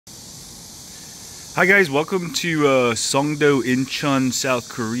Hi guys, welcome to Songdo, Incheon, South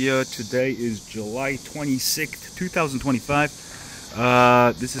Korea. Today is July 26th,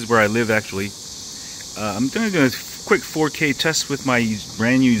 2025. This is where I live actually. I'm going to do a quick 4K test with my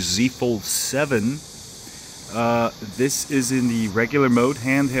brand new Z Fold7. This is in the regular mode,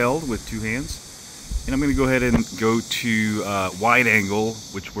 handheld with two hands. And I'm going to go ahead and go to wide angle,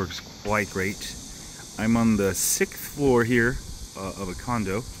 which works quite great. I'm on the 6th floor here of a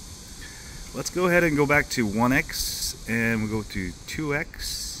condo. Let's go ahead and go back to 1x and we'll go to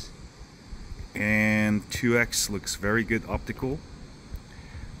 2x, and 2x looks very good optical.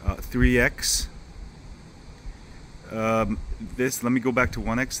 3x. Let me go back to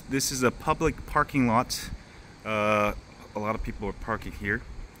 1x. This is a public parking lot. A lot of people are parking here.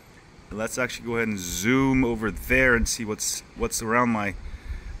 Let's actually go ahead and zoom over there and see what's around my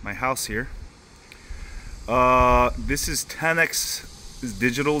house here. This is 10x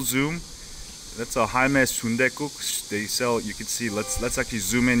digital zoom. That's a Haimes Sundekuk. They sell, you can see, let's actually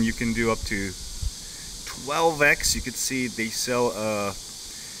zoom in. You can do up to 12x. You can see they sell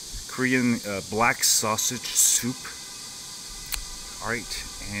Korean black sausage soup. Alright,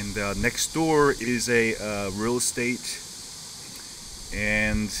 and next door is a real estate.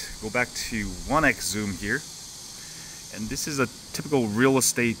 And go back to 1x zoom here. And this is a typical real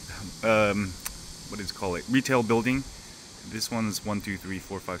estate, what is it called? Retail building. This one is 1, 2, 3,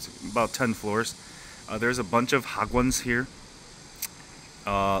 4, 5, 6, about 10 floors. There's a bunch of hagwons here.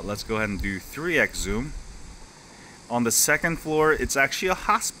 Let's go ahead and do 3x zoom. On the second floor, it's actually a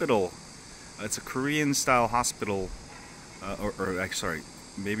hospital. It's a Korean style hospital. Sorry,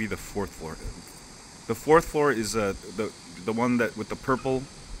 maybe the fourth floor. The fourth floor is the one that with the purple.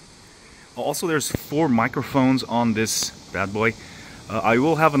 Also, there's 4 microphones on this bad boy. I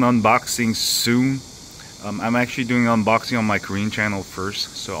will have an unboxing soon. I'm actually doing an unboxing on my Korean channel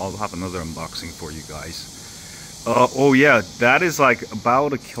first, so I'll have another unboxing for you guys. Oh yeah, that is like about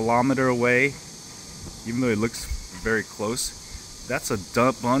 1 kilometer away, even though it looks very close. That's a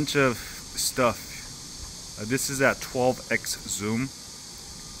bunch of stuff. This is at 12x zoom,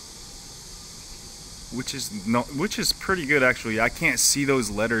 which is pretty good actually. I can't see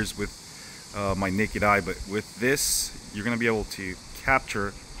those letters with my naked eye, but with this, you're gonna be able to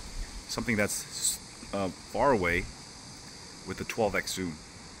capture something that's far away with the 12x zoom.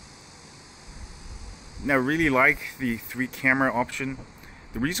 Now I really like the 3 camera option.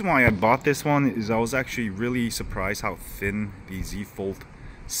 The reason why I bought this one is I was actually really surprised how thin the Z Fold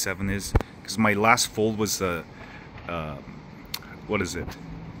 7 is, because my last fold was the what is it,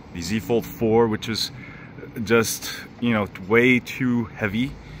 the Z Fold 4, which was just, you know, way too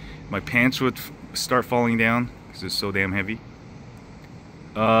heavy. My pants would start falling down because it's so damn heavy.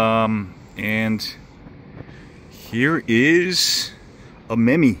 And here is a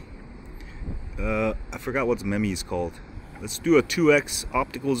Memi. I forgot what Memi is called. Let's do a 2x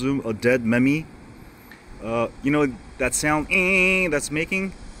optical zoom, a dead Memi. You know that sound that's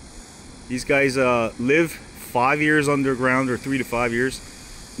making? These guys live 5 years underground, or 3 to 5 years.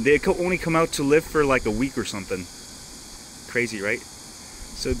 They only come out to live for like a week or something. Crazy, right?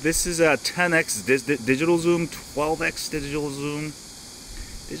 So this is a 10x digital zoom, 12x digital zoom.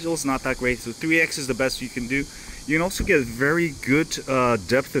 Digital's not that great, so 3x is the best you can do. You can also get very good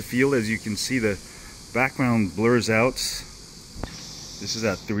depth of field. As you can see, the background blurs out. This is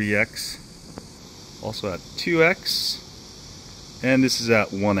at 3x, also at 2x, and this is at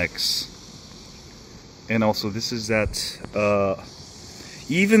 1x. And also this is at,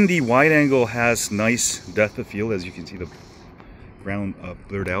 even the wide angle has nice depth of field. As you can see, the ground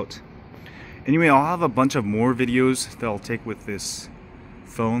blurred out. Anyway, I'll have a bunch of more videos that I'll take with this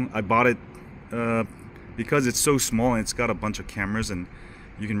phone. I bought it because it's so small and it's got a bunch of cameras, and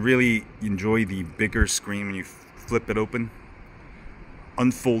you can really enjoy the bigger screen when you flip it open,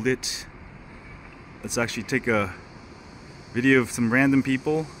 unfold it. Let's actually take a video of some random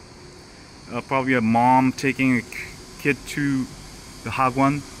people, probably a mom taking a kid to the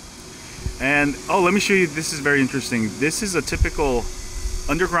hagwon. And oh, let me show you, this is very interesting. This is a typical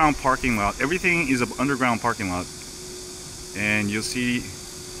underground parking lot. Everything is an underground parking lot, and you'll see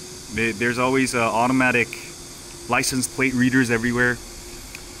there's always automatic license plate readers everywhere.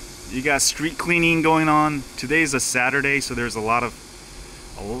 You got street cleaning going on. Today is a Saturday, so there's a lot of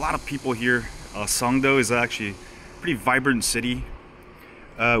people here. Songdo is actually a pretty vibrant city.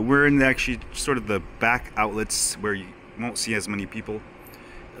 We're in actually sort of the back outlets where you won't see as many people.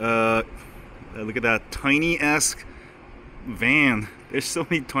 Look at that tiny ass van. There's so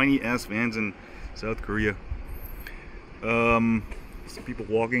many tiny ass vans in South Korea. Some people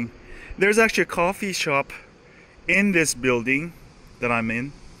walking. There's actually a coffee shop in this building that I'm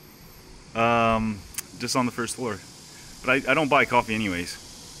in. just on the first floor. But I don't buy coffee anyways.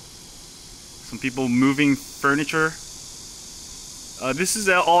 Some people moving furniture. This is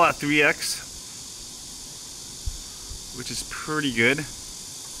all at 3x, which is pretty good.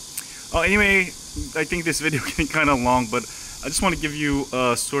 Anyway, I think this video getting kind of long, but I just want to give you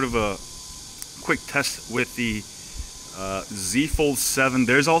sort of a quick test with the Z Fold7.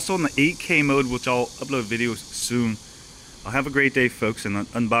 There's also in the 8K mode, which I'll upload videos soon. Have a great day, folks, and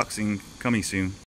unboxing coming soon.